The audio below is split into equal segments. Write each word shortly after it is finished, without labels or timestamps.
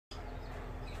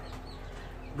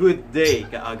Good day,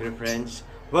 ka-agri-friends!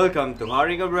 Welcome to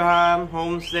Haring Abraham,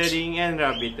 Homesteading and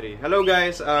Rabbitry. Hello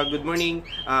guys, good morning.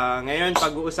 Ngayon,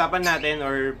 pag-uusapan natin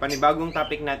or panibagong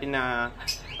topic natin na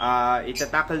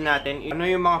itatakal natin, ano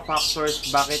yung mga factors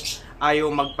bakit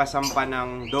ayaw magpasampa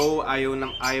ng doe,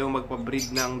 ayaw magpa-breed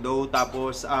ng doe,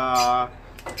 tapos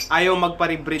ayaw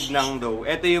magpa-rebreed ng doe.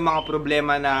 Ito yung mga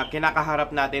problema na kinakaharap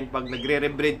natin pag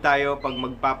nagre-rebreed tayo, pag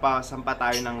magpapasampa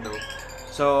tayo ng doe.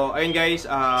 So, ayun guys,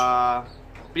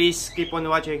 please keep on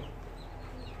watching.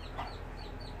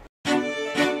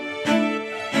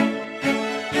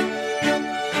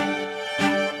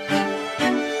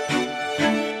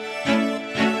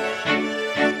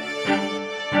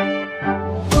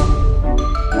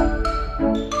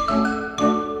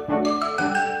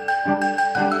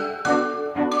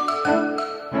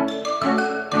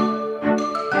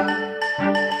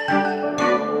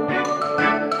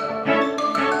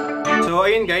 So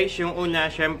ayun guys, yung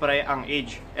una syempre ang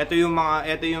age. Ito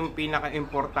yung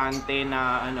pinaka-importante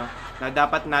na na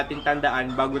dapat natin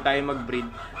tandaan bago tayo mag-breed.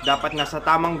 Dapat nasa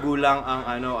tamang gulang ang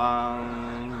ang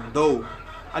doe.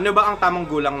 Ano ba ang tamang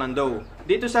gulang ng doe?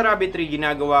 Dito sa Rabbitry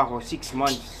ginagawa ko 6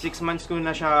 months. 6 months ko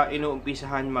na siya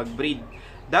inuumpisahan mag-breed.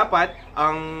 Dapat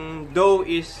ang doe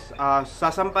is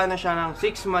sasampa na siya ng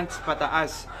 6 months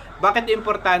pataas. Bakit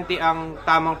importante ang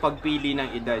tamang pagpili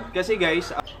ng edad? Kasi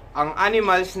guys, ang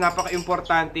animals,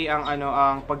 napaka-importante ang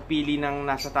ang pagpili ng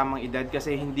nasa tamang edad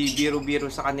kasi hindi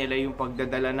biro-biro sa kanila yung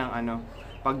pagdadala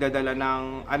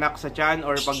ng anak sa tiyan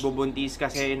or pagbubuntis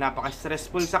kasi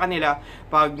napaka-stressful sa kanila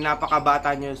pag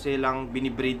napakabata nyo silang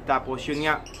binibreed. Tapos yun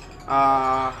nga,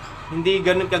 hindi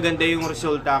ganun kaganda yung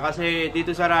resulta kasi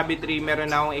dito sa Rabbitry meron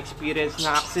na akong experience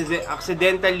na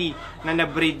accidentally na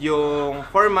na-breed yung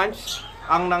 4 months.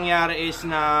 Ang nangyari is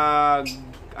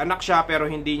anak siya pero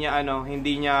hindi niya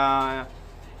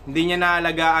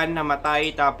naalagaan,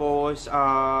 namatay. Tapos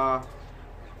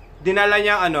dinala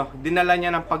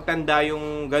niya ng pagtanda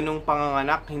yung ganung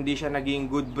panganganak, hindi siya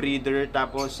naging good breeder.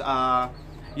 Tapos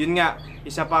yun nga,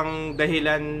 isa pang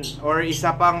dahilan or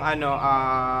isa pang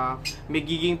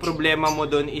magiging problema mo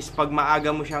doon is pag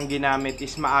maaga mo siyang ginamit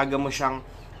is maaga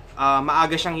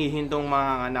siyang hihintong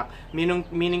mga anak.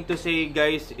 Meaning to say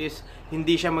guys is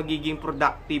hindi siya magiging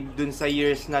productive dun sa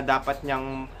years na dapat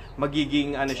niyang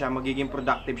magiging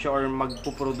productive siya or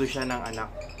magpo-produce siya ng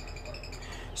anak.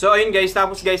 So ayun guys,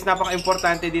 tapos guys,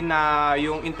 napaka-importante din na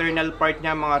yung internal part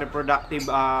niya, mga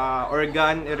reproductive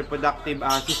organ, reproductive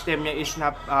system niya is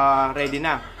ready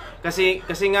na. Kasi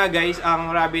nga guys,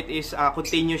 ang rabbit is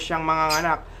continuous siyang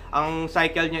manganganak. Ang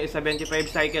cycle niya is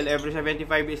 75 cycle, every 75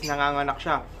 is nanganganak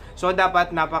siya. So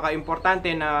dapat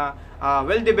napaka-importante na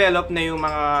well-developed na yung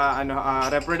mga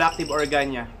reproductive organ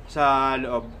niya sa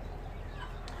loob.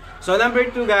 So number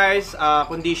 2 guys,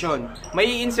 condition. May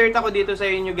i-insert ako dito sa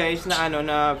inyo guys na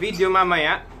na video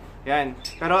mamaya. Yan.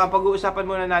 Pero ang pag-uusapan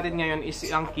muna natin ngayon is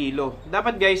ang kilo.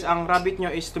 Dapat guys, ang rabbit nyo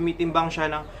is tumitimbang siya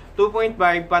ng 2.5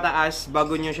 pataas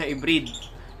bago nyo siya i-breed.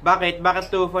 Bakit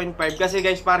 2.5? Kasi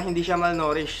guys, para hindi siya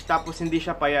malnourished, tapos hindi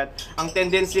siya payat. Ang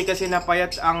tendency kasi na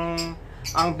payat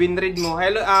ang binread mo.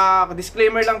 Hello,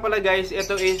 disclaimer lang pala guys,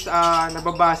 ito is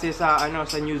nababase sa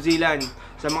sa New Zealand,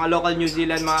 sa mga local New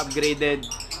Zealand, mga upgraded.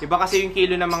 Iba kasi yung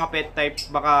kilo ng mga pet type,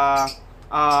 baka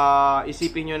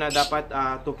isipin nyo na dapat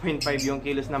 2.5 yung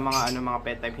kilos ng mga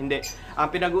pet type. Hindi. Ang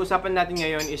pinag-uusapan natin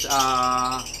ngayon is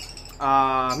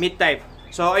meat type.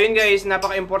 So ayun guys,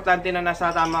 napaka-importante na nasa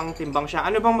tamang timbang siya.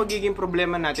 Ano bang magiging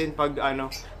problema natin pag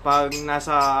pag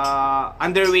nasa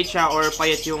underweight siya or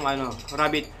payat yung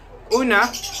rabbit? Una,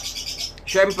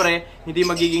 syempre, hindi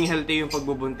magiging healthy yung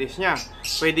pagbubuntis niya.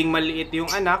 Pwedeng maliit yung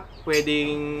anak,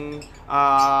 pwedeng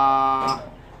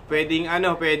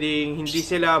hindi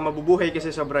sila mabubuhay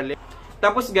kasi sobrang liit.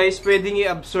 Tapos guys, pwedeng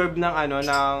i-absorb ng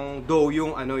doe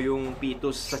yung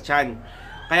fetus sa tiyan.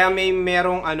 Kaya may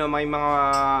mga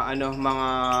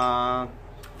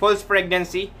false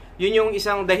pregnancy. Yun yung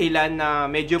isang dahilan na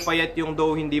medyo payat yung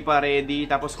doe, hindi pa ready,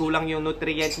 tapos kulang yung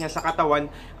nutrients niya sa katawan.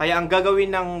 Kaya ang gagawin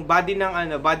ng body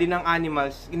ng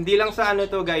animals, hindi lang sa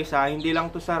to guys hindi lang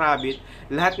to sa rabbit,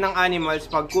 lahat ng animals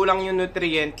pag kulang yung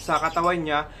nutrients sa katawan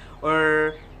niya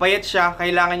or payat siya,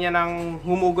 kailangan niya ng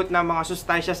humugot ng mga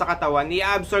sustansya sa katawan,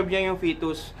 i-absorb niya yung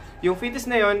fetus. Yung fetus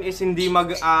na yon is hindi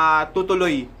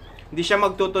magtutuloy. Hindi siya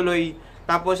magtutuloy.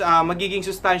 Tapos magiging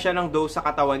sustansya ng doe sa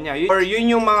katawan niya. Or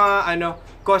yun yung mga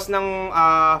cause ng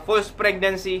false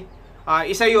pregnancy.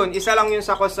 Isa lang yun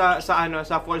sa cause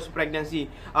sa false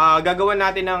pregnancy. Gagawa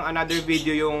natin ng another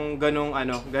video yung ganong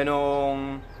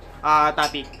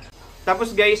topic.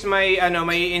 Tapos guys, may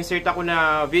insert ako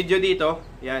na video dito.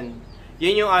 Yan.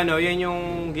 Yan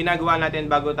yung ginagawa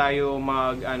natin bago tayo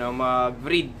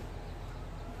mag-breed.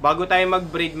 bago tayo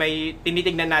mag-breed, may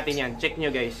tinitignan natin yan. Check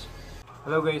nyo guys.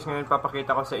 Hello guys, ngayon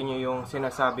papakita ko sa inyo yung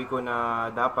sinasabi ko na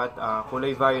dapat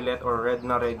kulay violet or red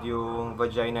na red yung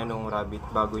vagina ng rabbit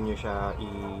bago nyo siya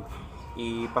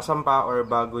ipasampa or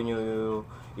bago nyo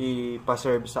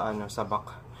ipaserve sa sa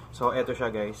back. So eto siya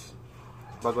guys.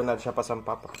 Bago natin siya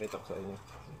pasampa, pakita ko sa inyo.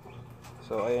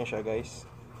 So ayan siya guys.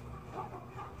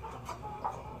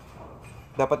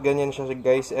 Dapat ganyan siya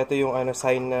guys. Ito yung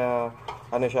sign na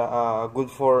good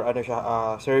for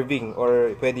serving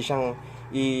or pwede siyang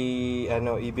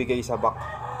ibigay sa back.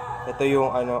 Ito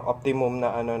yung optimum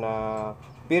na na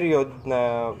period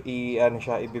na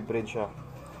i-breed siya.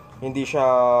 Hindi siya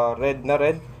red na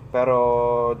red,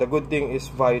 pero the good thing is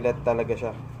violet talaga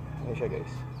siya. Ayan siya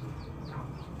guys.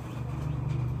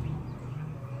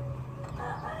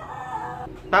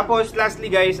 Tapos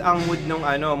lastly guys, ang mood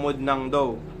ng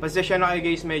dough. Pasensya na kayo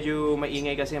guys, medyo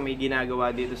maingay kasi may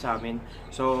ginagawa dito sa amin.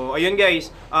 So ayun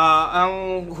guys,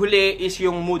 ang huli is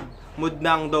yung mood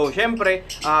ng dough. Syempre,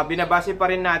 binabase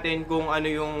pa rin natin kung ano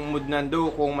yung mood ng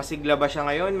dough, kung masigla ba siya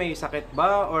ngayon, may sakit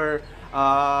ba, or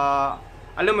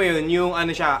alam mo yun, yung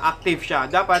siya, active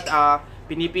siya. Dapat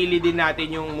pinipili din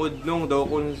natin yung mood ng dough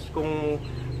kung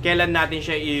kailan natin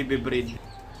siya i-breed.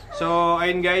 So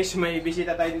ayun guys, may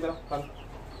bisita tayo dito.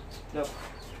 Look.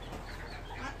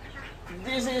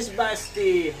 This is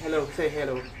Basti. Hello, say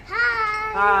hello.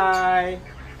 Hi. Hi.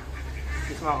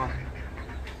 Kiss mo ako.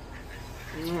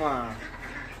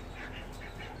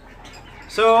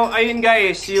 So, ayun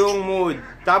guys, yung mood.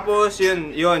 Tapos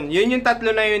yun yung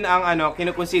tatlo na yun ang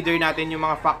kino-consider natin yung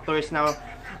mga factors na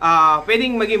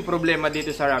pwedeng maging problema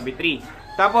dito sa Rabbitry.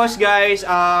 Tapos guys,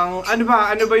 ano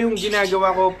ba yung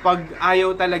ginagawa ko pag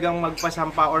ayaw talagang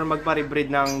magpasampa or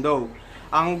magpa-rebreed ng dough?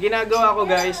 Ang ginagawa ko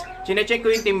guys, chine-check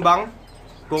ko yung timbang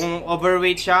kung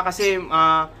overweight siya kasi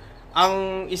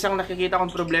ang isang nakikita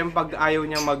kong problema pag ayaw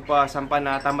niya magpasampa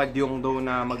na tamad yung dough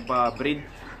na magpa-breed.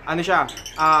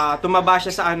 Tumaba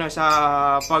siya sa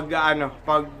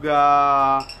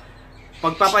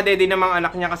pagpapadede ng mga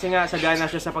anak niya kasi nga sagana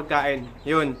siya sa pagkain.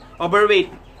 Yun, overweight.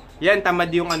 Yan,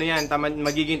 tamad yung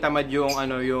magiging tamad yung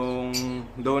yung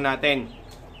dough natin.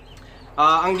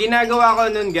 Ang ginagawa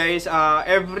ko nun guys,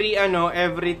 every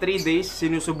 3 days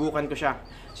sinusubukan ko siya.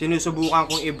 Sinusubukan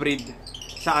kong i-breed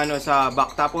sa sa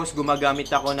back, tapos gumagamit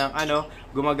ako ng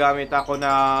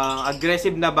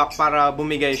aggressive na back para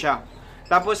bumigay siya.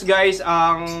 Tapos guys,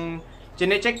 ang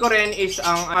chine-check ko rin is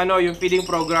yung feeding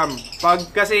program. Pag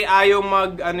kasi ayaw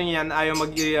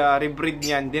rebreed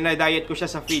niyan, dinadiet ko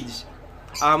siya sa feeds.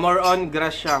 More on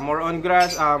grass siya,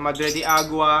 madre de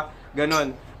agua,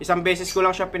 ganon. Isang beses ko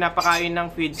lang siya pinapakain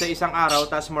ng feed sa isang araw,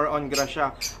 tas more on grass siya.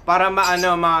 Para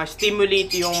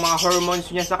ma-stimulate yung mga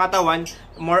hormones niya sa katawan,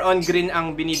 more on green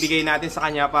ang binibigay natin sa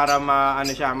kanya para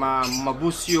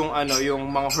ma-boost yung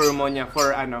mga hormone niya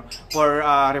for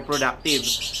reproductive.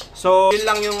 So, yun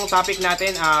lang yung topic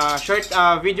natin. Short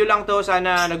video lang to.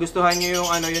 Sana nagustuhan niyo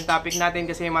yung topic natin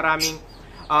kasi maraming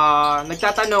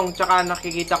nagtatanong, tsaka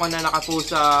nakikita ko na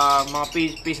nakapost sa mga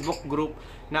Facebook group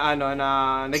na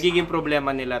nagiging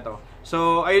problema nila to.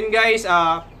 So ayun guys,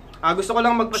 gusto ko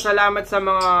lang magpasalamat sa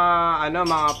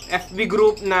mga FB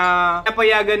group na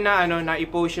napayagan na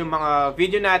i-post yung mga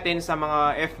video natin sa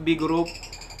mga FB group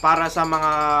para sa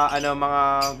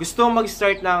mga gustong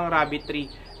mag-start ng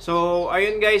Rabbitry. So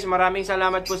ayun guys, maraming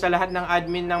salamat po sa lahat ng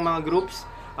admin ng mga groups.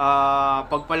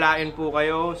 Pagpalain po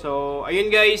kayo. So ayun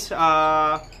guys,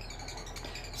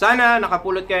 sana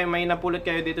may napulot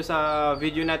kayo dito sa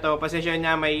video na to. Pasensya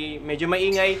niya, medyo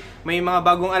maingay, may mga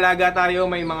bagong alaga tayo,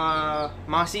 may mga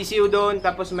sisiw doon,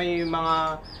 tapos may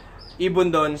mga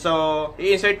ibon doon. So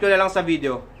i-insert ko na lang sa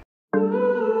video.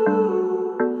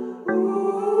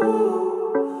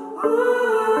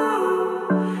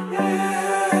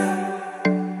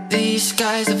 These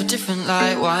skies have a different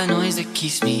light, white noise that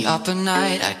keeps me up at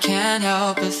night. I can't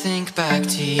help but think back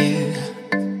to you.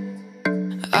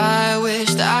 I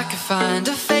wish that I could find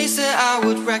a face that I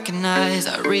would recognize.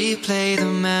 I replay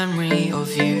the memory of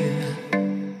you.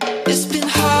 It's been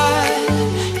hard,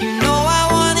 you know I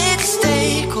wanted to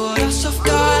stay, caught us off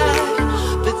guard,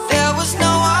 but there was no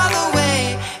other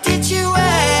way. Did you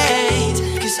wait?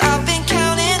 'Cause I've been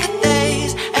counting the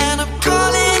days, and I'm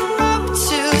calling up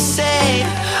to say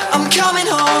I'm coming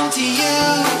home to you.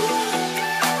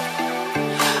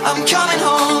 I'm coming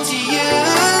home to you.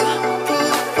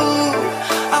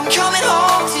 I'm coming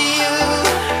home to you.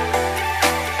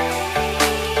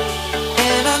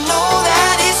 And I know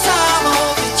that it's time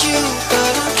overdue,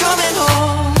 but I'm coming home.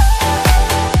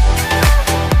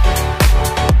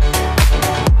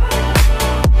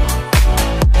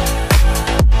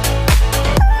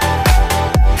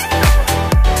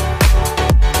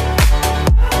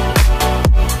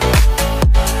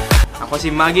 si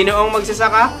Maginoong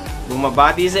Magsasaka,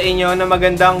 bumabati sa inyo na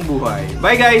magandang buhay.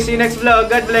 Bye guys! See you next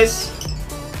vlog. God bless!